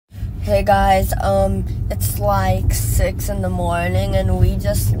Hey guys, it's like 6 in the morning and we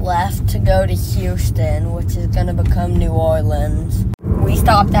just left to go to Houston, which is gonna become New Orleans. We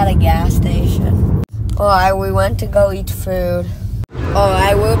stopped at a gas station. Alright, we went to go eat food.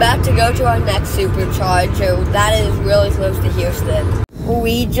 Alright, we're about to go to our next supercharger. That is really close to Houston.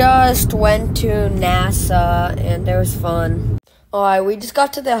 We just went to NASA and it was fun. Alright, we just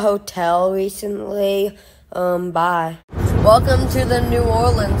got to the hotel recently. Bye. Welcome to the New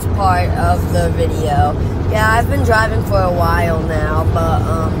Orleans part of the video. Yeah, I've been driving for a while now, but,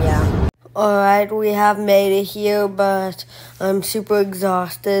 yeah. Alright, we have made it here, but I'm super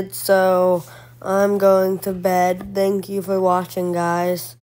exhausted, so I'm going to bed. Thank you for watching, guys.